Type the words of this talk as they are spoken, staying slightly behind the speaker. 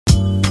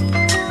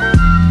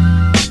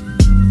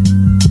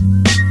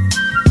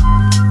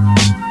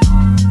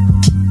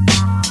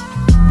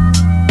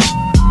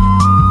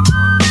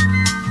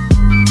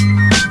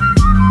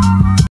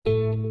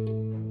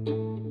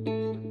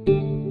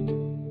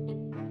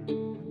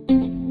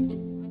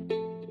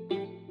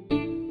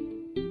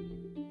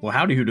Well,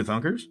 howdy, Who'da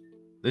Thunkers.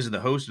 This is the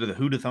host of the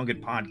Who'da Thunk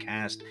It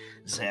podcast,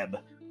 Zeb,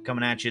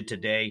 coming at you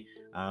today.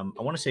 I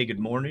want to say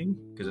good morning,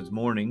 because it's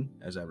morning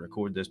as I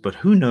record this, but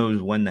who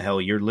knows when the hell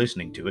you're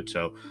listening to it,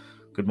 so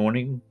good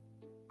morning,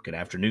 good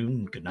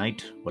afternoon, good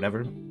night,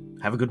 whatever.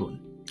 Have a good one.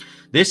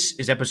 This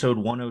is episode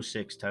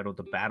 106, titled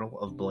The Battle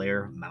of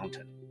Blair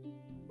Mountain.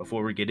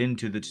 Before we get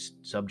into the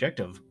subject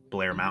of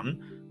Blair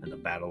Mountain, and the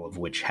battle of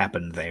which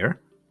happened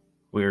there,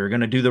 we're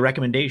going to do the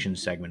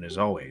recommendations segment as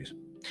always.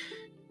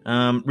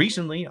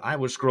 Recently, I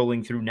was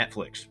scrolling through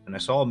Netflix, and I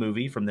saw a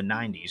movie from the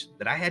 90s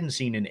that I hadn't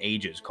seen in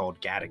ages called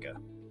Gattaca.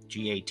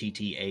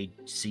 Gattaca.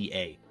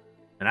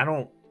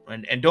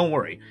 And don't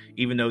worry,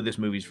 even though this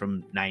movie's from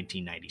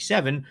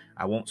 1997,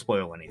 I won't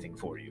spoil anything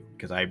for you,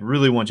 because I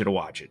really want you to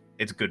watch it.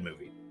 It's a good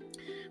movie.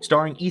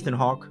 Starring Ethan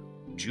Hawke,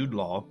 Jude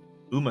Law,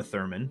 Uma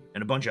Thurman,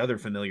 and a bunch of other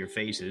familiar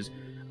faces,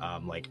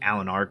 like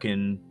Alan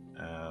Arkin.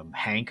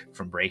 Hank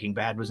from Breaking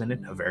Bad was in it,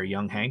 a very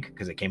young Hank,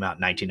 because it came out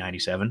in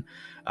 1997.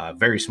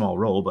 Very small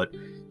role, but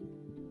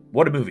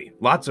what a movie.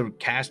 Lots of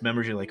cast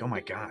members, you're like, oh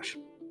my gosh,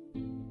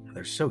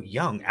 they're so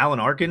young. Alan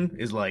Arkin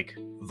is like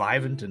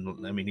vibrant,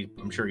 and I mean,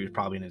 I'm sure he's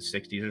probably in his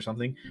 60s or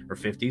something, or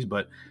 50s,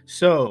 but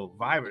so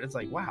vibrant. It's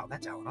like, wow,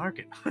 that's Alan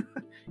Arkin.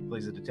 He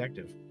plays a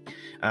detective.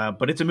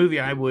 But it's a movie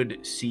I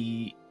would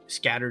see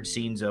scattered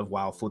scenes of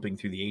while flipping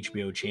through the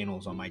HBO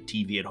channels on my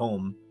TV at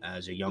home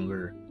as a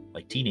younger,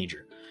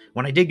 teenager.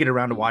 When I did get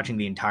around to watching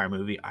the entire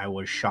movie, I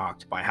was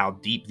shocked by how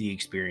deep the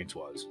experience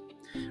was.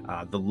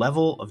 The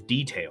level of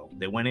detail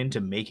that went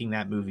into making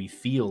that movie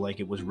feel like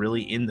it was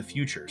really in the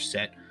future,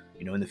 set,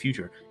 in the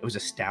future. It was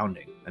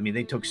astounding. I mean,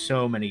 they took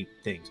so many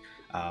things.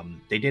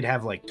 They did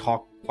have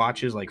talk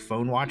watches,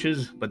 phone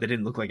watches, but they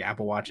didn't look like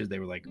Apple watches. They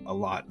were a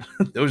lot.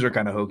 Those are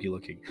kind of hokey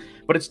looking,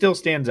 but it still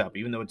stands up.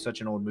 Even though it's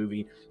such an old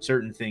movie,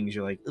 certain things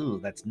you're like, ooh,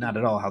 that's not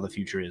at all how the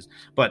future is.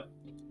 But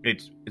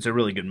it's a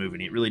really good movie,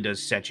 and it really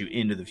does set you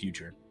into the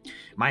future.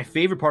 My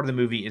favorite part of the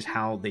movie is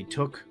how they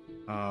took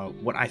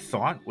what I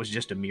thought was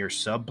just a mere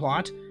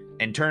subplot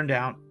and turned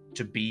out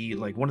to be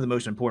one of the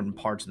most important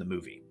parts of the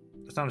movie.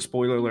 It's not a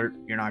spoiler alert.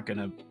 You're not going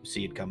to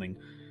see it coming.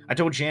 I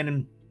told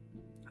Shannon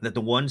that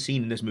the one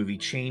scene in this movie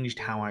changed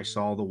how I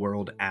saw the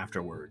world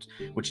afterwards,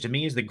 which to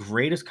me is the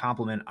greatest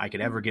compliment I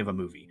could ever give a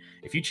movie.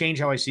 If you change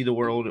how I see the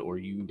world, or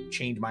you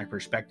change my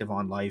perspective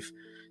on life,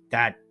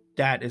 that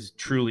is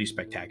truly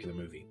spectacular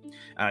movie.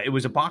 It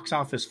was a box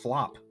office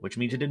flop, which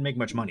means it didn't make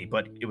much money,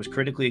 but it was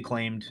critically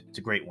acclaimed. It's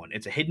a great one.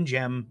 It's a hidden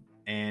gem,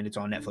 and it's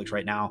on Netflix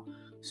right now,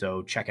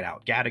 so check it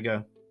out.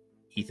 Gattaca,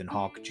 Ethan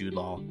Hawke, Jude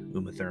Law,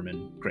 Uma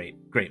Thurman. Great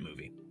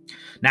movie.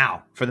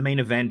 Now, for the main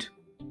event,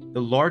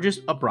 the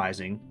largest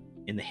uprising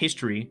in the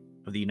history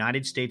of the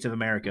United States of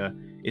America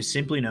is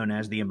simply known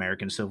as the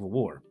American Civil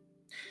War.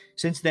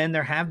 Since then,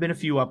 there have been a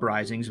few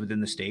uprisings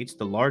within the states.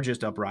 The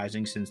largest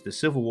uprising since the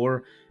Civil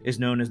War is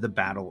known as the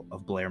Battle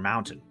of Blair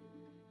Mountain.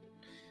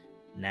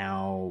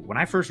 Now, when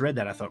I first read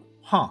that, I thought,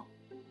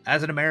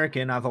 as an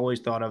American, I've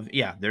always thought of,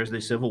 there's the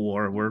Civil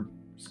War. We're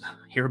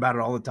hear about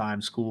it all the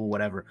time, school,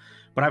 whatever.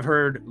 But I've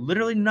heard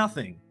literally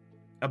nothing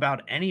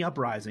about any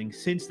uprising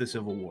since the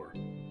Civil War.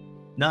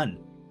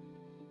 None.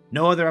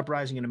 No other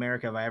uprising in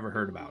America have I ever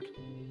heard about,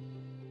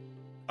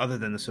 other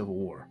than the Civil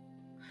War.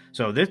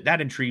 So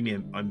that intrigued me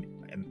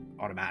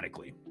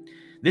automatically.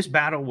 This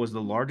battle was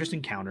the largest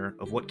encounter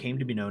of what came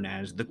to be known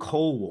as the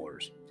Coal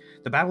Wars.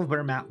 The Battle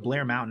of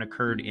Blair Mountain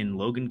occurred in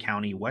Logan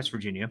County, West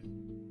Virginia,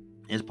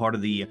 as part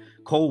of the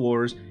Coal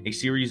Wars, a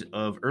series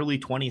of early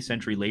 20th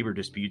century labor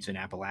disputes in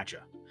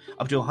Appalachia.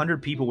 Up to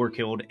 100 people were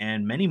killed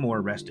and many more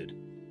arrested.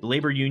 The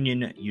labor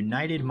union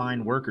United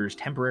Mine Workers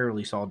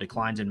temporarily saw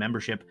declines in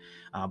membership,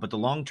 but the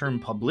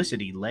long-term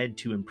publicity led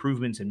to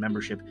improvements in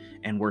membership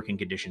and working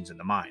conditions in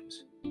the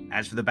mines.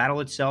 As for the battle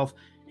itself,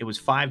 it was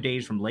 5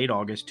 days from late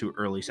August to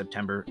early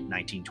September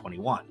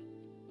 1921.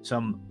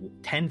 Some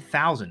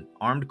 10,000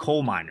 armed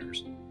coal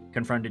miners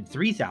confronted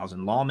 3,000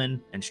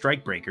 lawmen and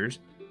strikebreakers,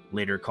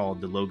 later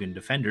called the Logan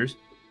Defenders,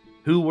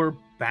 who were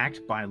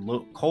backed by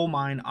coal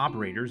mine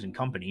operators and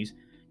companies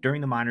during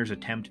the miners'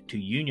 attempt to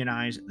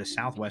unionize the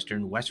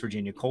southwestern West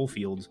Virginia coal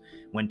fields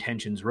when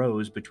tensions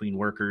rose between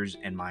workers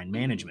and mine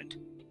management.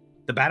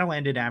 The battle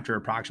ended after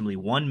approximately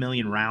 1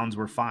 million rounds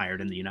were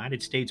fired, and the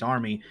United States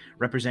Army,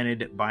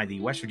 represented by the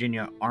West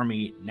Virginia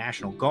Army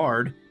National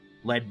Guard,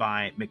 led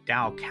by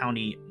McDowell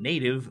County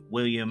native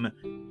William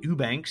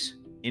Eubanks,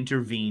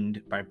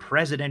 intervened by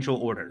presidential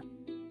order.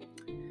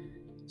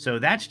 So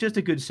that's just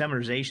a good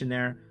summarization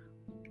there.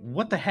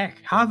 What the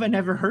heck? How have I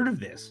never heard of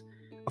this?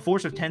 A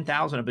force of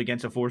 10,000 up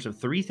against a force of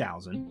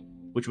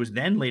 3,000, which was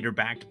then later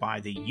backed by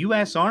the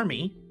U.S.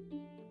 Army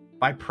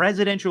by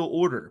presidential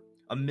order.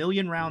 1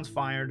 million rounds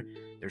fired.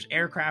 There's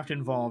aircraft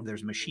involved.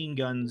 There's machine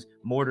guns,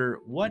 mortar.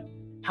 What?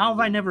 How have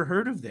I never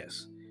heard of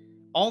this?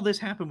 All this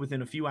happened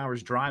within a few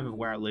hours' drive of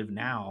where I live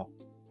now,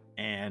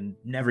 and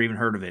never even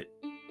heard of it.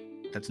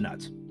 That's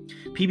nuts.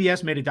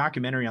 PBS made a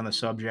documentary on the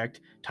subject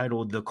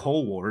titled The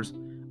Coal Wars.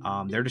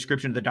 Their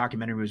description of the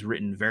documentary was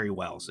written very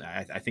well. So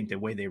I think the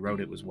way they wrote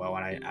it was well,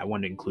 and I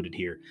wanted to include it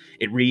here.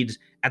 It reads,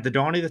 "At the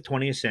dawn of the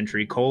 20th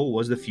century, coal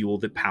was the fuel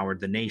that powered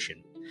the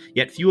nation.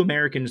 Yet few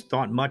Americans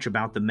thought much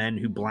about the men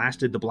who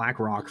blasted the black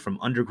rock from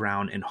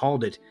underground and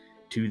hauled it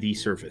to the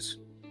surface.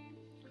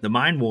 The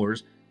Mine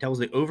Wars tells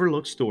the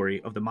overlooked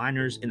story of the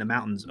miners in the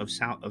mountains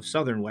of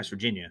southern West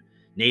Virginia,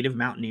 native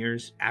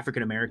mountaineers,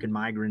 African American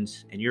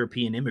migrants, and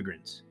European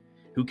immigrants,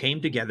 who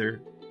came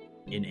together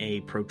in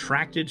a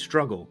protracted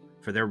struggle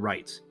for their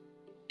rights.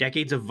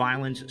 Decades of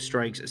violence,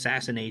 strikes,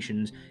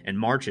 assassinations, and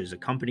marches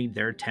accompanied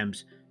their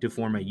attempts to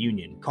form a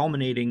union,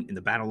 culminating in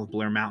the Battle of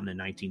Blair Mountain in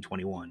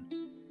 1921,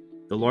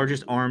 the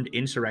largest armed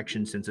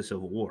insurrection since the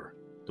Civil War.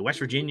 The West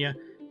Virginia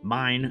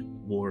Mine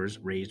Wars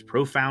raised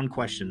profound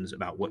questions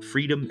about what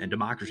freedom and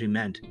democracy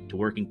meant to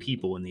working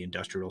people in the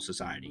industrial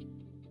society.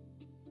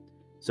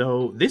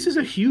 So this is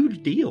a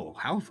huge deal.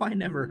 How have I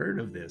never heard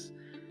of this?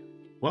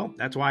 Well,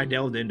 that's why I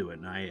delved into it,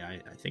 and I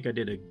think I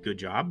did a good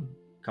job.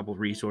 A couple of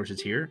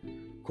resources here,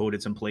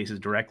 quoted some places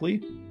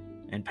directly,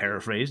 and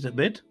paraphrased a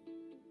bit.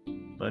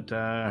 But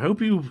I hope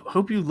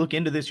you look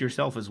into this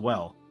yourself as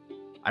well.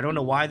 I don't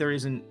know why there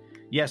isn't.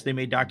 Yes, they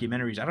made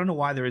documentaries. I don't know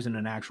why there isn't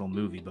an actual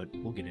movie, but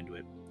we'll get into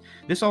it.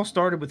 This all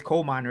started with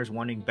coal miners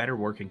wanting better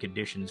working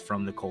conditions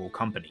from the coal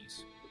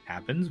companies.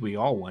 Happens. We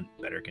all want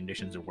better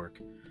conditions of work.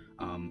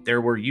 There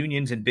were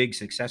unions and big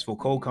successful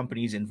coal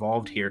companies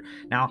involved here.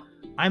 Now,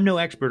 I'm no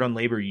expert on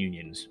labor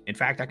unions. In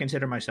fact, I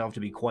consider myself to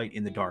be quite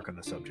in the dark on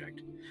the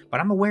subject. But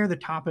I'm aware the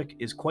topic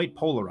is quite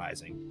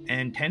polarizing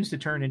and tends to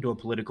turn into a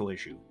political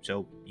issue.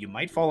 So you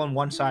might fall on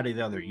one side or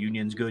the other.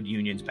 Unions good,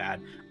 unions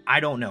bad. I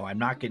don't know. I'm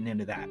not getting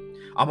into that.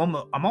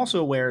 I'm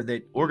also aware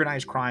that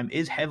organized crime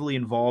is heavily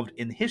involved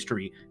in the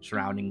history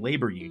surrounding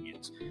labor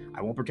unions.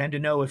 I won't pretend to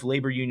know if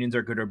labor unions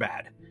are good or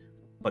bad.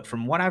 But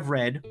from what I've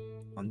read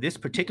on this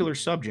particular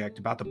subject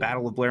about the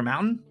Battle of Blair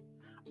Mountain,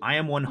 I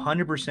am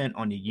 100%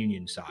 on the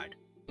union side.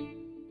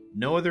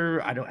 No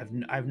other,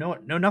 I know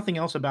nothing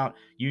else about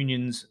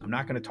unions. I'm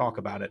not going to talk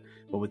about it.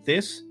 But with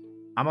this,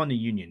 I'm on the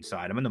union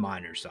side. I'm on the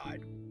miners'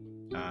 side.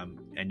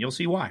 And you'll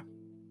see why.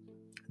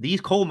 These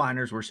coal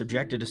miners were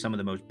subjected to some of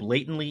the most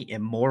blatantly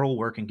immoral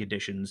working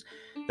conditions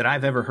that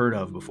I've ever heard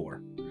of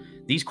before.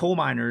 These coal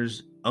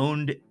miners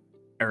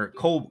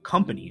coal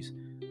companies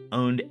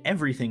owned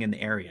everything in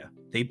the area.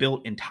 They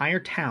built entire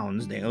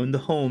towns. They owned the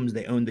homes.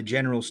 They owned the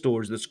general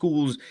stores, the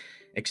schools,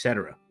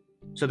 etc.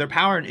 So their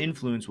power and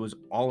influence was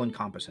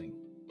all-encompassing.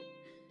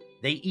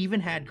 They even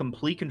had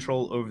complete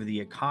control over the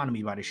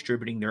economy by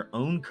distributing their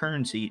own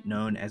currency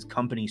known as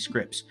company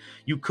scrips.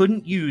 You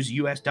couldn't use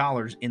US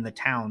dollars in the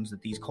towns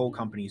that these coal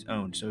companies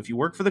owned. So if you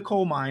worked for the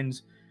coal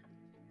mines,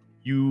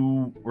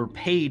 you were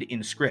paid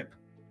in scrip.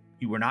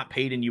 You were not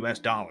paid in US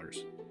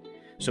dollars.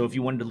 So if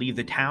you wanted to leave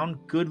the town,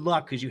 good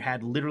luck, because you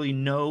had literally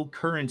no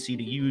currency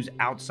to use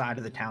outside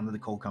of the town that the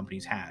coal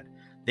companies had.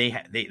 They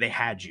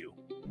had you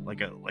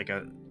like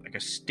a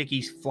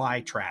sticky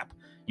fly trap.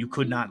 You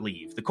could not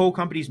leave. The coal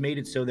companies made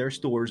it so their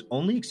stores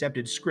only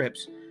accepted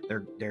scrips,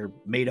 their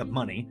made up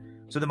money.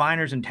 So the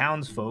miners and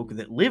townsfolk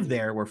that lived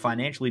there were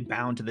financially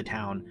bound to the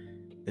town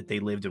that they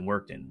lived and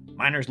worked in.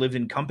 Miners lived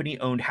in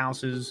company-owned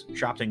houses,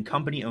 shopped in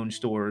company-owned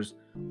stores,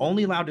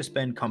 only allowed to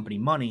spend company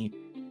money,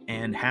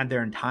 and had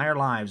their entire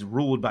lives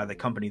ruled by the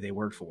company they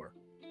worked for.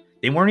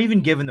 They weren't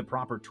even given the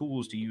proper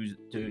tools to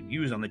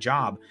use on the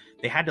job.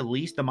 They had to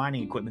lease the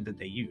mining equipment that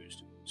they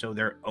used, so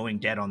they're owing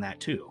debt on that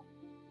too.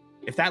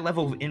 If that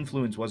level of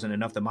influence wasn't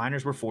enough, the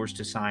miners were forced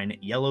to sign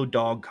yellow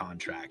dog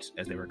contracts,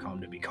 as they were come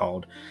to be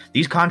called.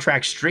 These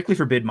contracts strictly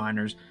forbid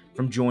miners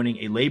from joining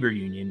a labor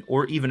union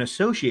or even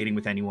associating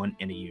with anyone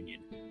in a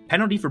union.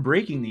 Penalty for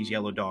breaking these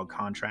yellow dog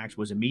contracts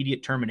was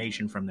immediate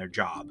termination from their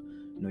job.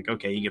 Like,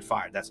 okay, you get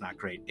fired. That's not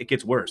great. It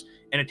gets worse.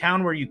 In a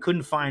town where you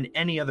couldn't find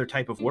any other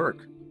type of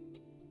work.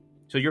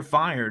 So you're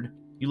fired.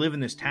 You live in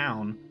this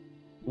town.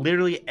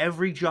 Literally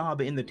every job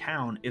in the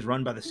town is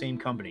run by the same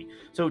company.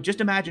 So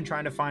just imagine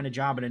trying to find a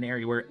job in an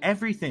area where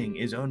everything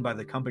is owned by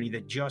the company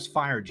that just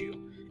fired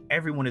you.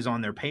 Everyone is on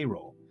their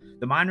payroll.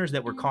 The miners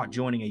that were caught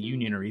joining a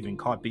union or even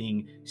caught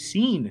being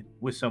seen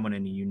with someone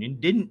in a union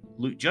didn't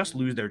just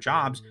lose their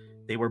jobs.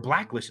 They were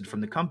blacklisted from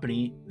the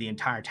company, the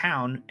entire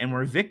town, and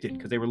were evicted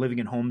because they were living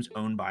in homes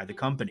owned by the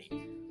company.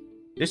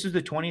 This is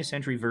the 20th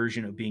century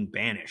version of being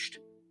banished.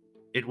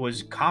 It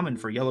was common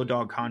for yellow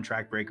dog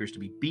contract breakers to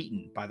be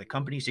beaten by the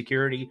company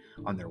security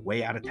on their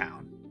way out of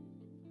town.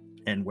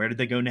 And where did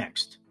they go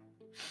next?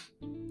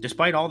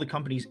 Despite all the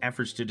company's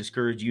efforts to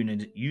discourage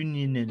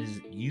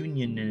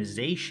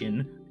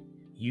unionization,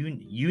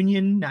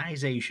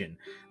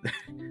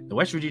 the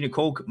West Virginia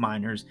coal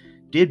miners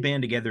did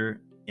band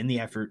together in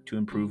the effort to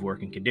improve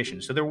working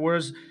conditions. So there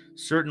was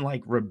certain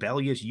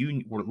rebellious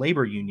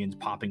labor unions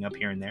popping up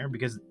here and there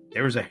because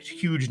there was a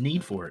huge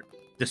need for it.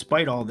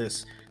 Despite all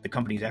this, the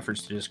company's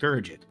efforts to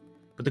discourage it.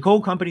 But the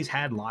coal companies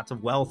had lots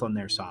of wealth on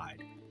their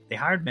side. They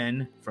hired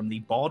men from the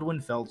Baldwin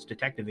Felts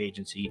Detective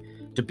Agency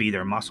to be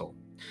their muscle.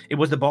 It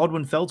was the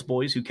Baldwin Felts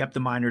boys who kept the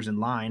miners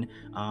in line,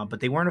 but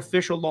they weren't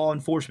official law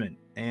enforcement,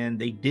 and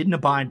they didn't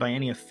abide by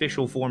any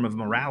official form of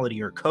morality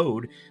or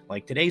code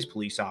like today's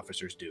police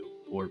officers do,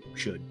 or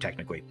should,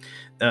 technically.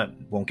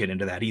 Won't get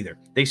into that either.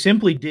 They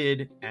simply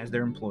did as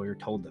their employer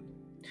told them.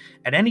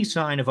 At any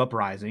sign of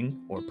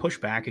uprising or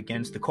pushback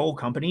against the coal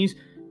companies,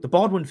 the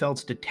Baldwin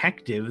Felts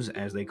detectives,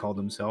 as they call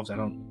themselves,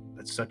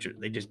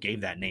 they just gave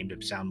that name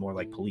to sound more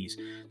like police.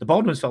 The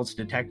Baldwin Felts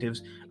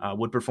detectives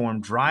would perform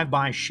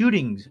drive-by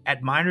shootings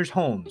at miners'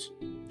 homes.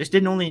 This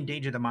didn't only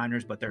endanger the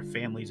miners, but their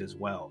families as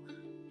well.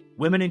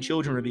 Women and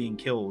children were being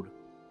killed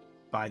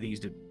by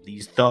these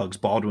thugs,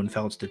 Baldwin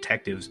Felts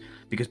detectives,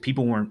 because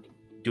people weren't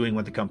doing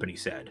what the company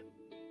said.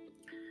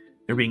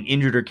 They're being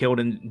injured or killed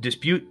in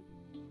dispute.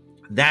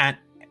 That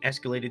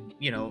escalated,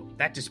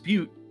 that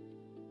dispute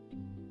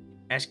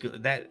I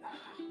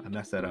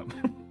messed that up.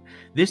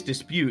 This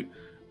dispute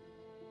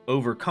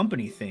over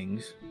company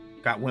things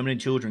got women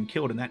and children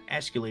killed, and that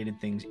escalated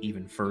things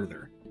even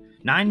further.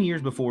 9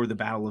 years before the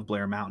Battle of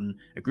Blair Mountain,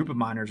 a group of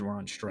miners were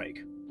on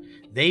strike.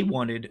 They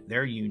wanted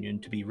their union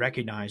to be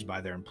recognized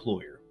by their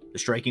employer. The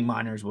striking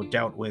miners were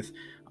dealt with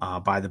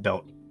by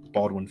the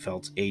Baldwin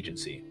Felts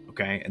Agency.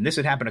 Okay, and this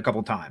had happened a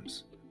couple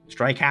times.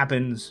 Strike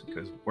happens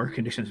because work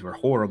conditions were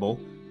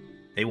horrible.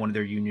 They wanted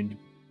their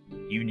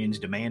union's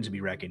demands to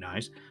be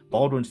recognized.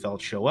 Baldwin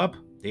Felts show up.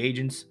 The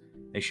agents,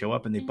 they show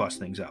up and they bust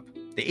things up.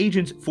 The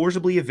agents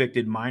forcibly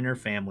evicted miner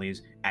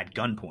families at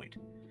gunpoint.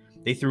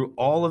 They threw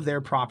all of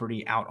their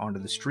property out onto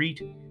the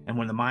street, and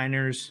when the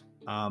miners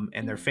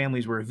and their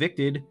families were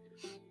evicted,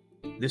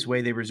 this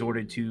way they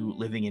resorted to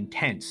living in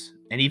tents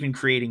and even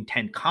creating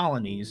tent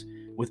colonies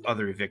with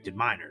other evicted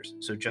miners,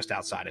 so just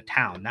outside of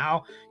town.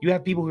 Now you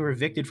have people who are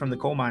evicted from the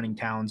coal mining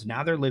towns.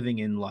 Now they're living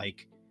in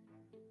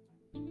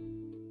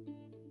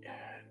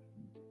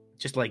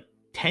just like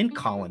tent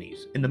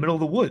colonies in the middle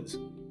of the woods.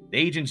 The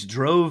agents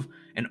drove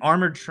an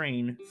armored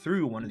train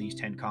through one of these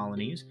tent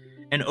colonies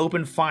and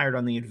opened fire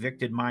on the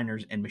evicted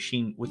miners and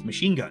with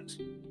machine guns.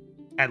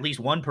 At least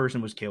one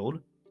person was killed.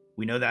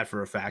 We know that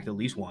for a fact, at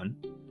least one.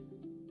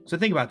 So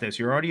think about this.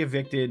 You're already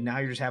evicted. Now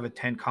you just have a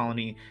tent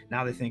colony.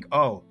 Now they think,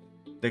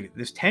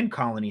 this tent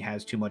colony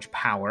has too much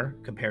power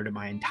compared to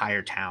my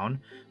entire town.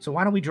 So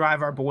why don't we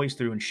drive our boys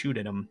through and shoot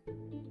at them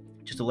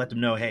just to let them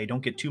know, hey,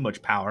 don't get too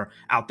much power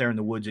out there in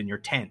the woods in your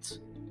tents.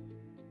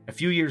 A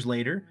few years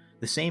later,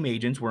 the same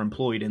agents were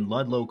employed in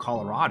Ludlow,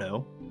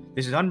 Colorado.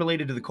 This is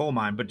unrelated to the coal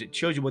mine, but it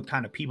shows you what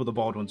kind of people the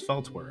Baldwin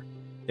Felts were.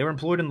 They were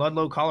employed in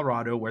Ludlow,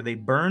 Colorado, where they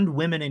burned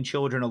women and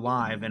children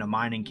alive in a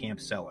mining camp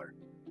cellar.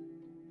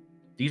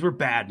 These were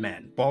bad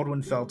men.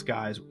 Baldwin Felts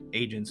guys,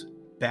 agents,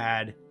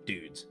 bad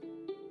dudes.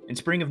 In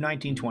spring of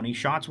 1920,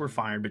 shots were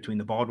fired between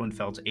the Baldwin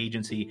Felts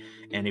Agency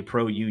and a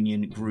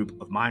pro-union group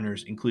of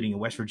miners, including a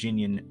West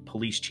Virginian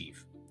police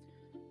chief.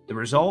 The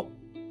result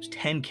was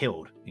 10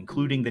 killed,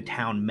 including the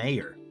town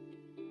mayor.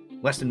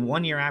 Less than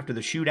 1 year after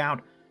the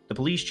shootout, the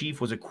police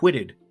chief was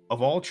acquitted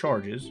of all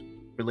charges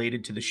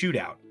related to the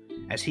shootout.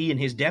 As he and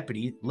his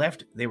deputy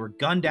left, they were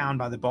gunned down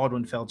by the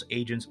Baldwin Felts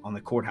agents on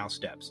the courthouse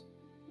steps.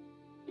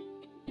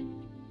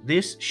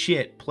 This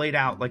shit played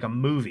out like a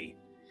movie.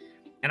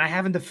 And I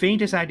haven't the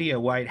faintest idea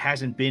why it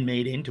hasn't been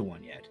made into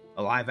one yet.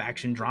 A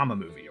live-action drama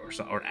movie or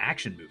an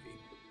action movie.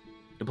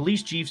 The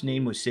police chief's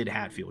name was Sid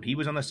Hatfield. He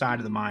was on the side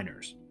of the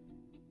miners.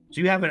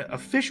 So you have an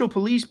official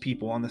police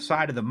people on the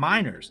side of the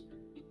miners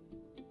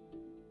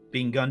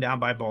being gunned down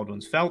by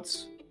Baldwin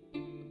Felts.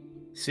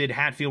 Sid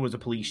Hatfield was a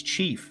police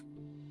chief.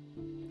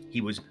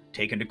 He was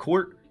taken to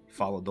court,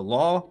 followed the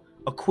law,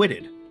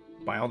 acquitted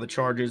by all the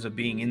charges of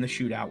being in the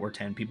shootout where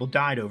 10 people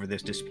died over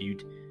this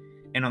dispute,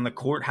 and on the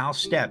courthouse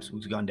steps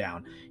was gunned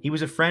down. He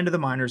was a friend of the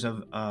miners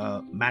of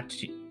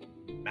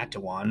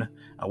Matewan,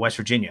 West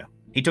Virginia.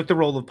 He took the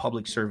role of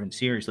public servant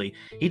seriously.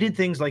 He did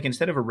things like,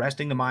 instead of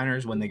arresting the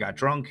miners when they got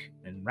drunk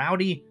and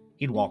rowdy,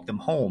 he'd walk them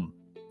home.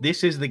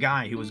 This is the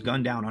guy who was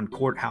gunned down on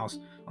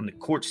the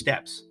court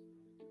steps.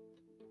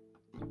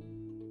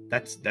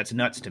 That's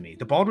nuts to me.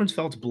 The Baldwin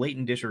Felts'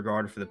 blatant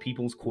disregard for the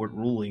People's Court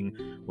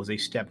ruling was a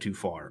step too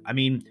far. I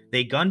mean,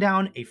 they gunned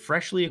down a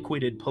freshly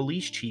acquitted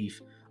police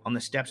chief on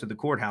the steps of the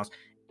courthouse.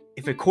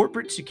 If a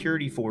corporate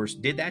security force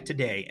did that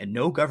today and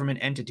no government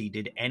entity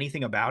did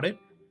anything about it,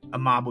 a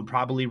mob would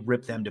probably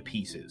rip them to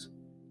pieces.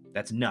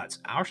 That's nuts.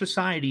 Our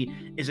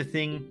society is a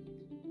thing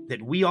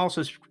that we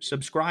also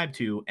subscribe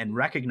to, and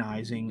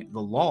recognizing the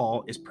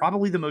law is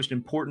probably the most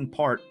important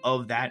part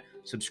of that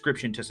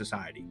subscription to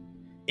society.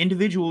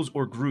 Individuals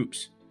or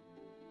groups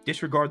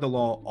disregard the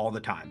law all the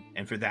time,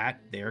 and for that,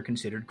 they are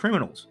considered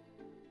criminals.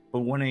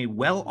 But when a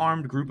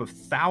well-armed group of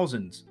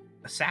thousands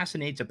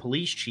assassinates a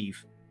police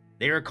chief,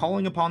 they are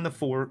calling upon the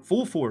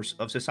full force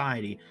of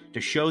society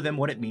to show them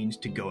what it means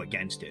to go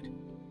against it.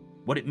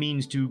 What it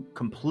means to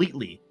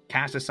completely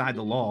cast aside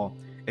the law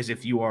as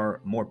if you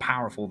are more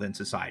powerful than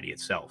society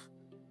itself.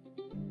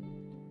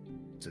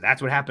 So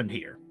that's what happened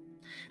here.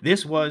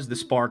 This was the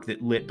spark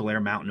that lit Blair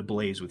Mountain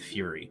ablaze with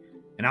fury.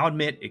 And I'll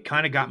admit, it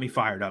kind of got me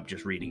fired up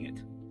just reading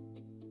it.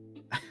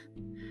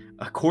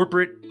 A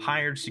corporate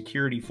hired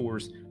security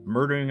force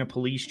murdering a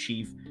police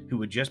chief who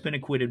had just been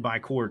acquitted by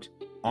court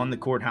on the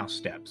courthouse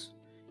steps.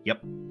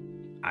 Yep,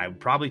 I would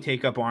probably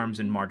take up arms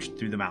and march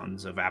through the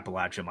mountains of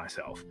Appalachia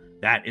myself.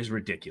 That is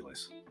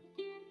ridiculous.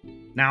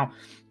 Now,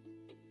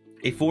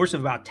 a force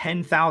of about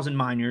 10,000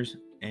 miners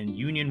and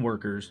union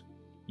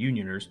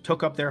Unioners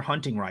took up their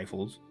hunting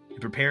rifles and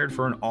prepared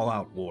for an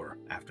all-out war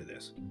after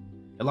this.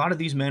 A lot of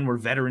these men were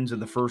veterans of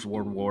the First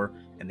World War,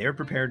 and they were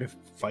prepared to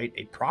fight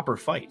a proper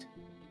fight.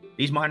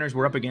 These miners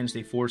were up against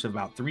a force of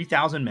about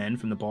 3,000 men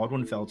from the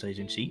Baldwin-Felts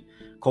Agency,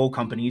 coal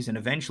companies, and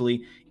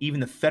eventually even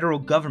the federal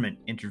government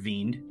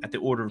intervened at the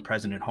order of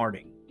President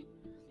Harding.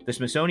 The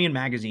Smithsonian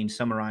Magazine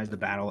summarized the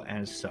battle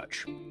as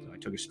such. So I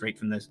took it straight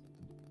from the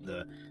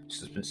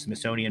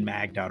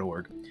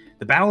smithsonianmag.org.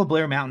 The Battle of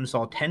Blair Mountain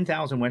saw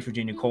 10,000 West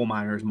Virginia coal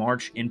miners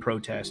march in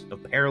protest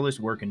of perilous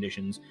work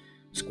conditions,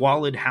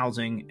 squalid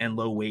housing, and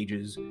low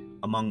wages,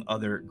 among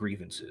other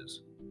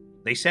grievances.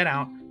 They set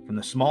out from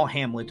the small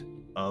hamlet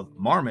of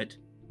Marmot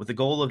with the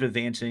goal of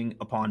advancing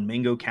upon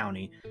Mingo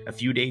County, a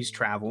few days'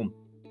 travel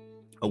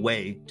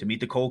away, to meet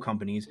the coal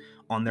companies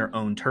on their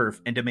own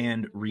turf and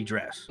demand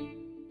redress.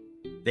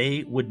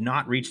 They would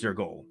not reach their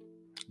goal.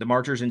 The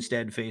marchers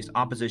instead faced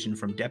opposition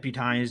from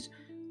deputized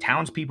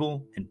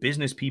townspeople and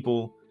business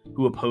people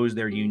who opposed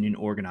their union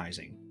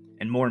organizing,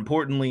 and more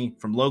importantly,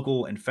 from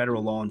local and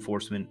federal law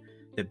enforcement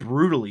that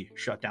brutally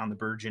shut down the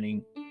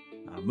burgeoning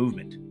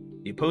movement.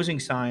 The opposing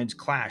sides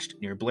clashed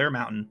near Blair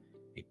Mountain,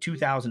 a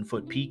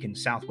 2,000-foot peak in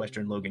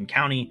southwestern Logan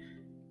County,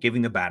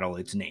 giving the battle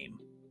its name.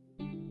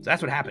 So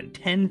that's what happened.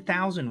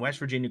 10,000 West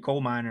Virginia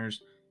coal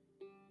miners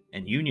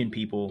and Union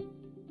people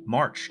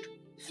marched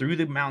through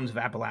the mountains of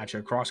Appalachia,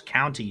 across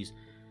counties,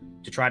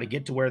 to try to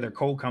get to where their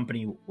coal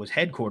company was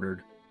headquartered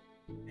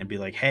and be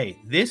like, hey,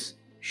 this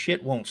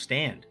shit won't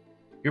stand.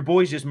 Your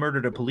boys just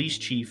murdered a police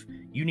chief.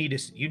 You need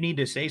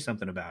to say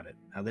something about it.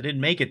 Now, they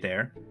didn't make it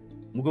there.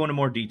 We'll go into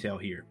more detail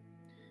here.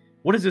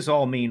 What does this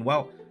all mean?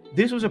 Well,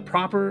 this was a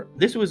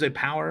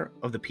power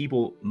of the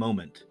people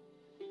moment.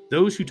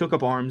 Those who took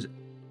up arms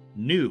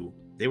knew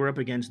they were up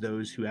against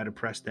those who had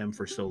oppressed them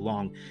for so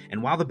long.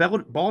 And while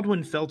the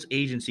Baldwin-Felts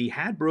Agency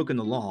had broken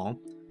the law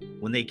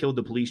when they killed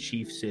the police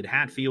chief Sid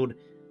Hatfield,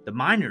 the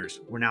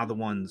miners were now the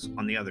ones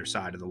on the other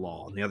side of the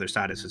law, on the other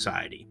side of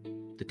society.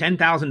 The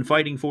 10,000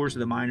 fighting force of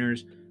the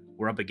miners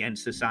were up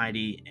against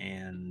society,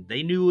 and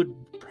they knew it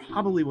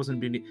probably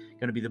wasn't going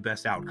to be the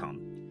best outcome.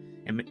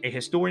 And a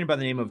historian by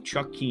the name of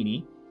Chuck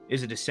Keeney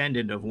is a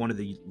descendant of one of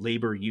the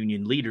labor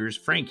union leaders,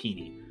 Frank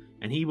Keeney,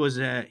 and he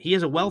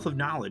has a wealth of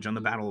knowledge on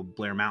the Battle of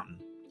Blair Mountain.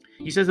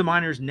 He says the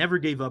miners never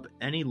gave up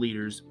any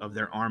leaders of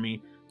their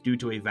army due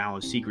to a vow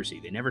of secrecy.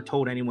 They never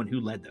told anyone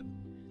who led them.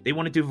 They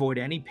wanted to avoid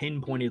any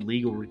pinpointed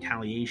legal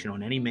retaliation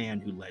on any man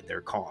who led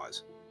their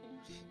cause.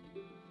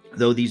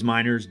 Though these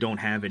miners don't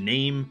have a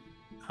name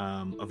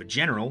of a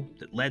general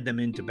that led them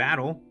into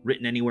battle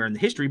written anywhere in the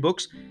history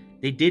books,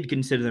 they did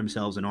consider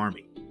themselves an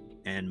army.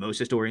 And most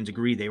historians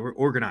agree they were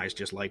organized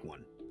just like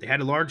one. They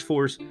had a large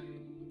force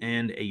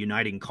and a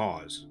uniting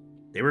cause.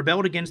 They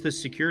rebelled against the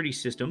security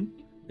system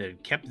that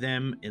had kept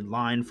them in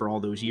line for all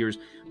those years,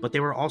 but they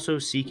were also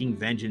seeking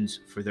vengeance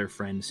for their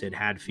friend Sid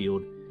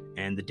Hatfield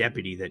and the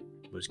deputy that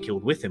was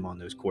killed with him on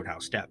those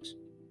courthouse steps.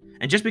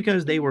 And just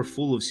because they were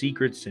full of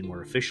secrets and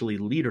were officially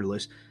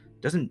leaderless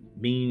doesn't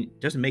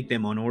make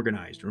them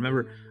unorganized.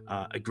 Remember,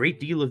 a great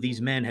deal of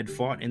these men had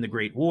fought in the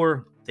Great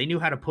War. They knew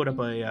how to put up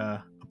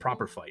a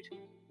proper fight.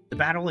 The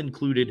battle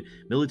included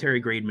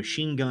military-grade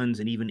machine guns,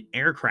 and even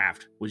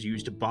aircraft was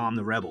used to bomb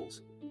the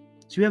rebels.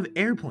 So you have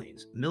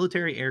airplanes,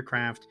 military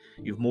aircraft,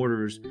 you have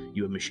mortars,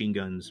 you have machine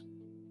guns.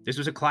 This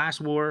was a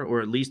class war,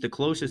 or at least the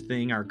closest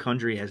thing our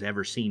country has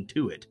ever seen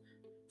to it.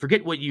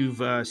 Forget what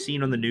you've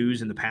seen on the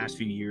news in the past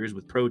few years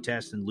with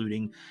protests and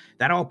looting.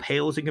 That all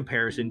pales in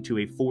comparison to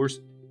a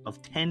force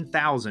of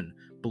 10,000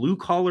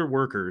 blue-collar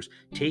workers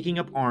taking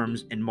up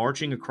arms and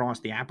marching across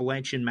the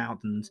Appalachian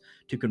Mountains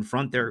to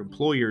confront their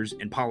employers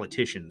and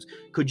politicians.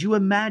 Could you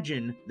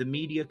imagine the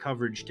media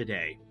coverage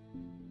today?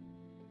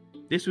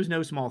 This was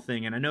no small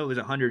thing, and I know it was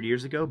 100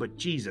 years ago, but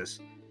Jesus,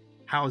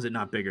 how is it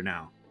not bigger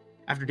now?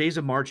 After days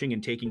of marching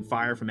and taking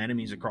fire from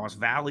enemies across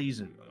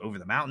valleys and over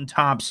the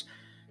mountaintops,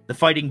 the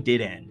fighting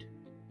did end.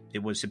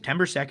 It was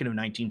September 2nd of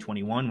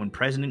 1921 when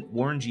President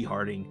Warren G.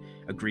 Harding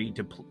agreed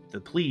to the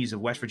pleas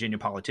of West Virginia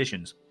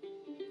politicians.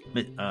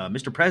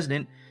 Mr.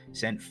 President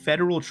sent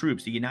federal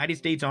troops, the United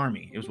States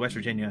Army. It was West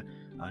Virginia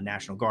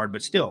National Guard,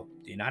 but still,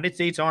 the United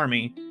States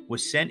Army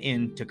was sent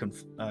in to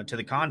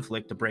the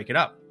conflict to break it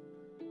up.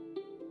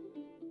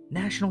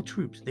 National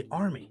troops, the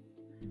Army.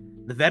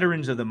 The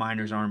veterans of the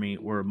Miners' Army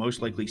were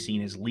most likely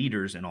seen as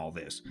leaders in all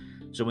this.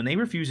 So when they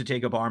refused to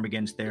take up arms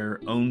against their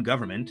own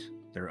government,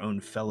 their own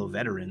fellow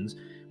veterans,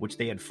 which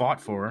they had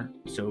fought for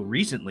so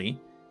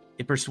recently,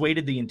 it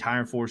persuaded the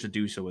entire force to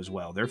do so as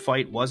well. Their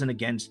fight wasn't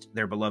against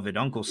their beloved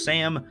Uncle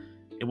Sam,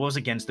 it was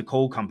against the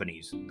coal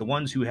companies, the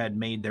ones who had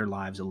made their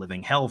lives a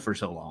living hell for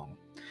so long.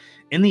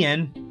 In the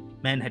end,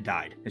 men had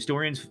died.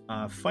 Historians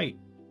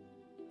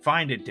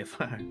find it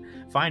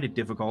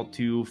difficult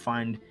to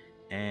find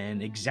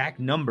an exact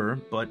number,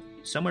 but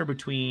somewhere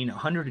between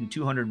 100 and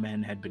 200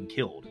 men had been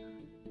killed.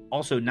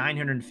 Also,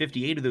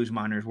 958 of those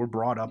miners were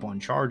brought up on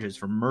charges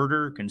for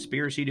murder,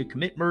 conspiracy to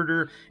commit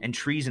murder, and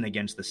treason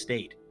against the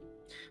state.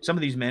 Some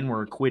of these men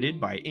were acquitted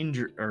by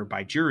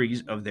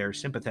juries of their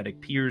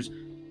sympathetic peers,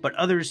 but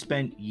others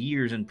spent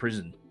years in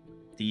prison.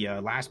 The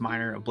last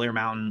miner of Blair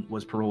Mountain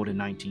was paroled in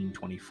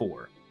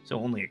 1924, so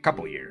only a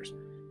couple years.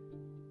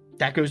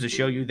 That goes to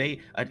show you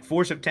a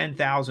force of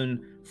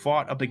 10,000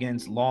 fought up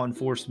against law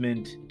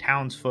enforcement,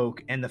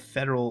 townsfolk, and the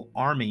federal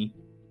army.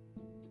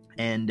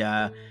 And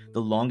the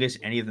longest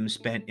any of them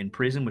spent in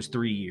prison was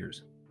 3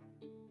 years.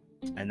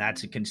 And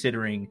that's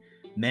considering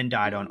men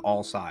died on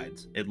all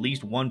sides. At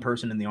least one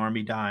person in the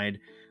army died.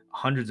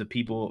 Hundreds of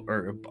people,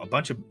 or a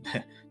bunch of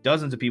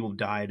dozens of people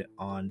died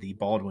on the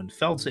Baldwin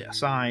Felts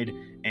side.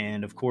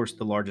 And of course,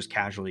 the largest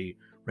casualty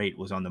rate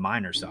was on the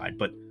miner side.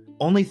 But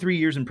only 3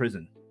 years in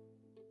prison.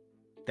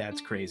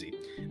 That's crazy.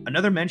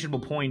 Another mentionable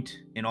point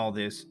in all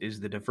this is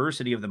the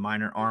diversity of the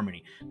miner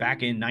army.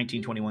 Back in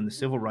 1921, the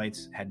civil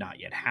rights had not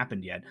yet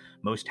happened yet.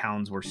 Most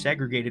towns were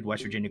segregated,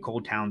 West Virginia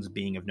coal towns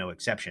being of no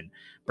exception.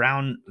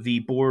 Brown v.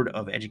 Board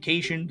of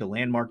Education, the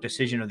landmark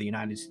decision of the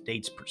United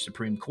States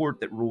Supreme Court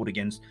that ruled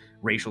against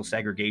racial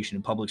segregation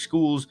in public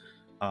schools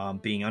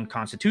being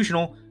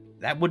unconstitutional,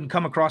 that wouldn't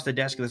come across the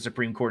desk of the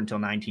Supreme Court until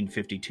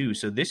 1952.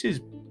 So this is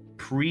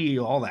pre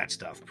all that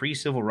stuff,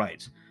 pre-civil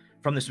rights.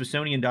 From the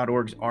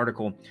Smithsonian.org's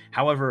article,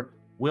 however,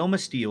 Wilma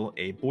Steele,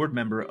 a board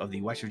member of the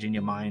West Virginia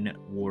Mine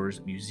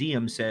Wars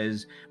Museum,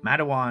 says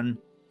Matawan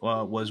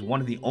was one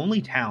of the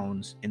only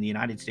towns in the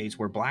United States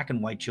where black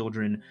and white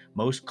children,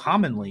 most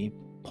commonly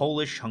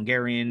Polish,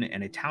 Hungarian,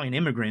 and Italian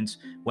immigrants,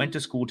 went to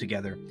school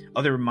together.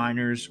 Other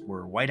miners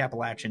were white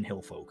Appalachian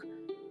hill folk.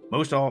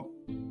 Most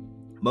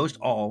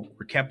all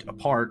were kept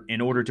apart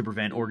in order to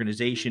prevent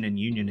organization and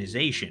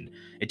unionization.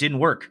 It didn't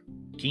work.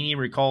 Keeney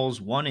recalls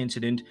one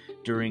incident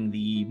during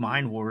the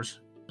mine wars.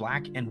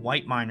 Black and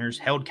white miners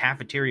held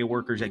cafeteria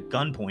workers at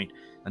gunpoint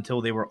until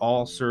they were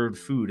all served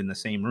food in the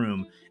same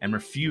room and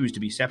refused to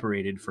be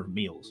separated for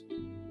meals.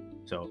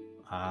 So,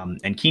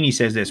 and Keeney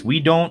says this, we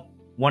don't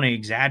want to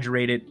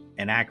exaggerate it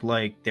and act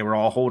like they were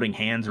all holding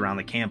hands around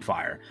the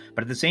campfire.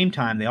 But at the same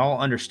time, they all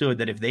understood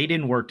that if they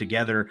didn't work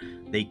together,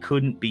 they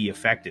couldn't be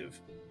effective.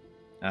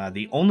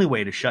 The only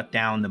way to shut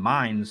down the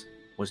mines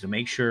was to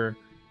make sure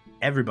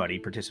everybody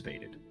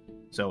participated.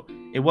 So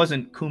it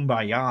wasn't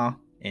kumbaya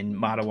in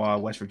Mattawa,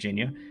 West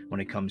Virginia,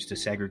 when it comes to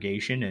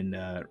segregation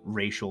and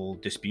racial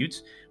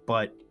disputes,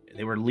 but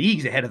they were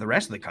leagues ahead of the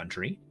rest of the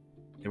country.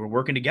 They were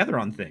working together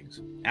on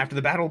things. After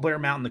the Battle of Blair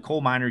Mountain, the Coal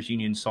Miners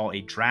Union saw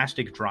a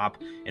drastic drop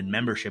in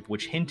membership,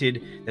 which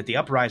hinted that the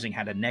uprising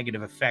had a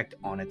negative effect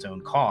on its own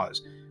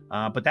cause.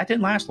 But that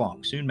didn't last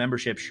long. Soon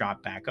membership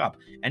shot back up.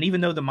 And even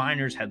though the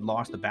miners had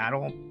lost the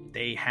battle,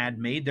 they had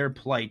made their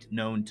plight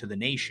known to the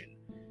nation.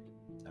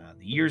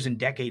 The years and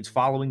decades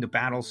following the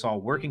battle saw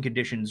working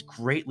conditions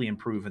greatly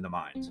improve in the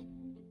mines.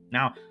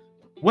 Now,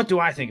 what do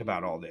I think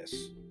about all this?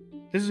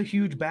 This is a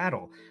huge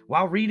battle.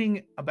 While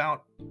reading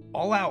about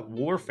all-out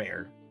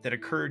warfare that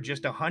occurred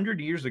just 100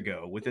 years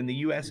ago within the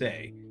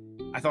USA,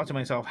 I thought to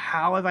myself,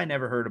 how have I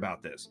never heard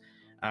about this?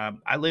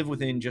 I live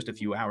within just a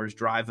few hours'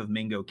 drive of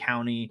Mingo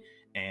County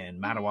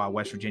and Mattawa,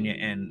 West Virginia,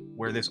 and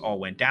where this all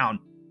went down.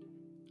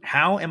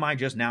 How am I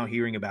just now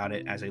hearing about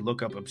it as I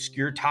look up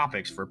obscure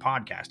topics for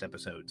podcast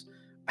episodes?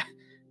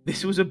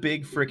 This was a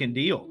big freaking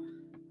deal.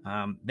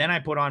 Then I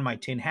put on my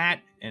tin hat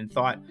and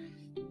thought,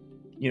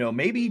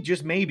 maybe,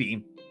 just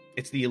maybe,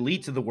 it's the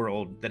elites of the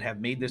world that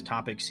have made this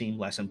topic seem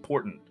less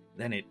important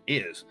than it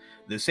is.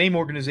 The same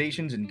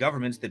organizations and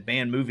governments that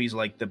ban movies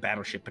like the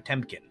Battleship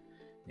Potemkin.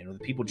 The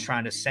people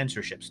trying to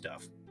censorship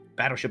stuff.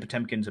 Battleship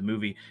Potemkin's a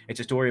movie. It's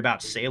a story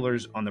about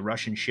sailors on the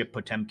Russian ship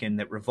Potemkin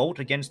that revolt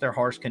against their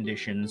harsh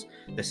conditions.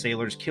 The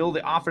sailors kill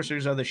the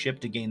officers of the ship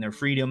to gain their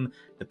freedom.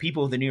 The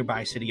people of the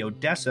nearby city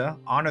Odessa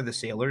honor the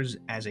sailors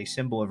as a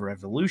symbol of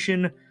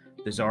revolution.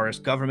 The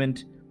Tsarist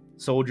government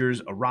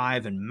soldiers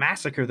arrive and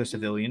massacre the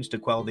civilians to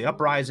quell the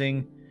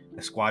uprising.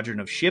 A squadron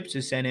of ships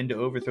is sent in to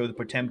overthrow the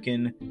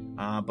Potemkin,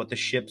 but the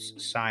ships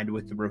side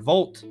with the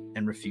revolt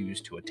and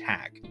refuse to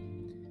attack.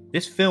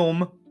 This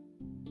film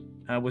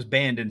was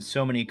banned in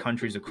so many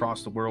countries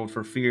across the world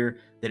for fear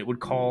that it would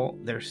call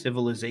their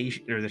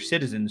civilization or their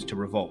citizens to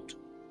revolt.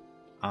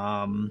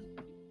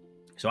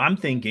 So I'm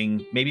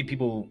thinking maybe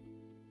people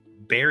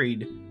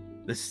buried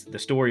the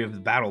story of the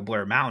Battle of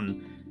Blair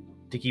Mountain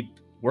to keep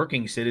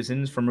working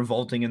citizens from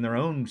revolting in their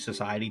own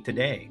society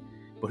today.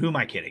 But who am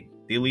I kidding?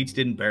 The elites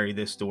didn't bury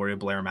this story of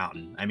Blair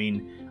Mountain. I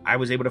mean, I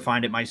was able to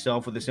find it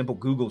myself with a simple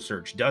Google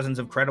search. Dozens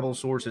of credible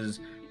sources,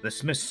 the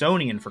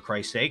Smithsonian, for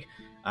Christ's sake,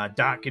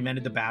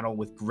 documented the battle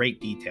with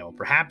great detail.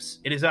 Perhaps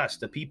it is us,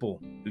 the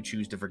people, who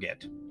choose to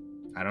forget.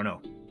 I don't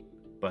know.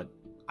 But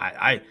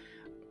a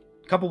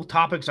couple of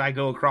topics I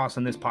go across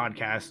on this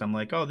podcast, I'm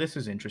like, oh, this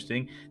is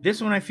interesting.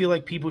 This one I feel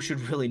like people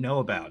should really know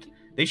about.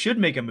 They should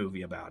make a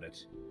movie about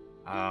it.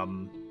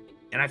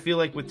 And I feel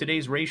like with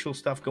today's racial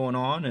stuff going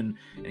on and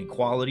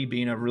equality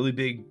being a really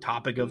big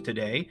topic of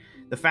today,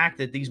 the fact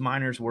that these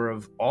miners were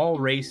of all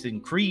race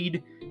and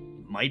creed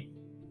might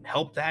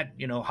help that,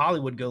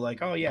 Hollywood go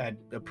like, oh yeah, it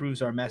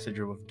approves our message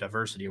of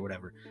diversity or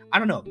whatever. I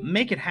don't know.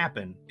 Make it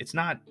happen. It's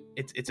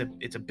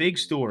a big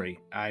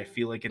story. I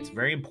feel like it's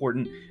very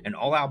important. An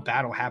all-out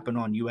battle happened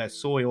on U.S.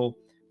 soil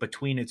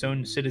between its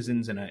own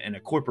citizens and a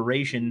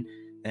corporation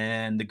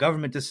and the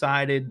government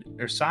sided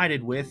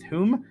with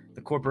whom?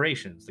 The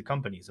corporations, the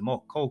companies, the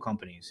coal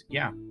companies.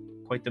 Yeah,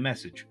 quite the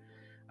message.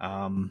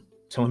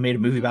 Someone made a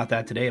movie about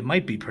that today. It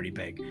might be pretty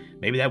big.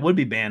 Maybe that would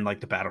be banned like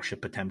the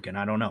Battleship Potemkin.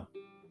 I don't know.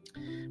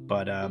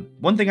 But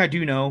one thing I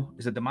do know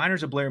is that the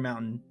miners of Blair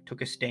Mountain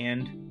took a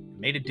stand,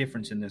 made a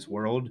difference in this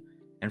world,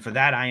 and for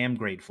that I am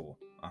grateful.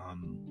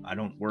 I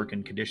don't work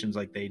in conditions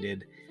like they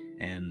did,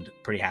 and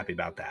pretty happy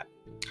about that.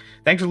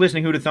 Thanks for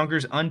listening, Hoota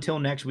Thunkers. Until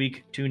next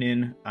week, tune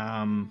in,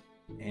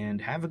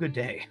 and have a good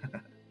day.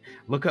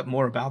 Look up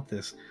more about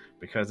this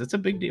because it's a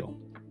big deal.